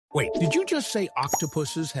Wait, did you just say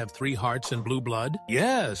octopuses have 3 hearts and blue blood?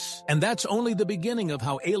 Yes, and that's only the beginning of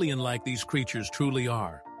how alien-like these creatures truly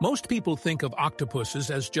are. Most people think of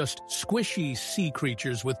octopuses as just squishy sea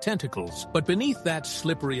creatures with tentacles, but beneath that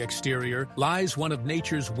slippery exterior lies one of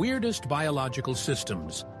nature's weirdest biological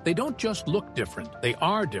systems. They don't just look different, they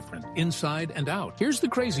are different, inside and out. Here's the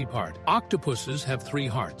crazy part. Octopuses have 3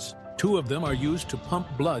 hearts. 2 of them are used to pump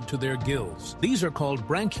blood to their gills. These are called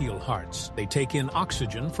branchial hearts. They take in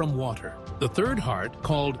oxygen from water. The 3rd heart,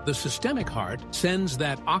 called the systemic heart, sends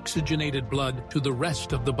that oxygenated blood to the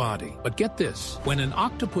rest of the body. But get this, when an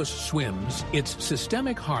octopus swims, its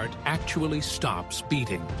systemic heart actually stops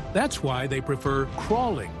beating. That's why they prefer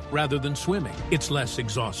crawling rather than swimming. It's less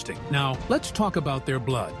exhausting. Now, let's talk about their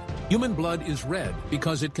blood. Human blood is red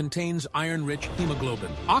because it contains iron-rich hemoglobin.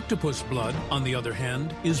 Octopus blood, on the other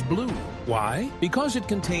hand, is blue. Why? Because it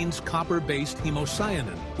contains copper-based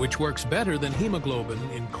hemocyanin, which works better than hemoglobin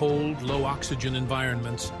in cold, low-oxygen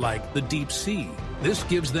environments like the deep sea. This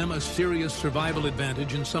gives them a serious survival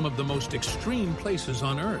advantage in some of the most extreme places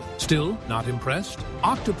on Earth. Still, not impressed?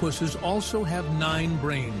 Octopuses also have 9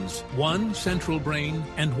 brains, 1 central brain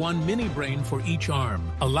and 1 mini-brain for each arm,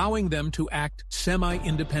 allowing them to act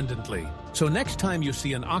semi-independently. So next time you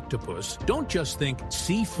see an octopus, don't just think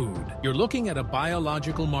seafood. You're looking at a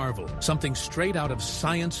biological marvel, something straight out of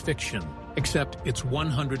science fiction, except it's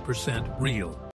 100% real.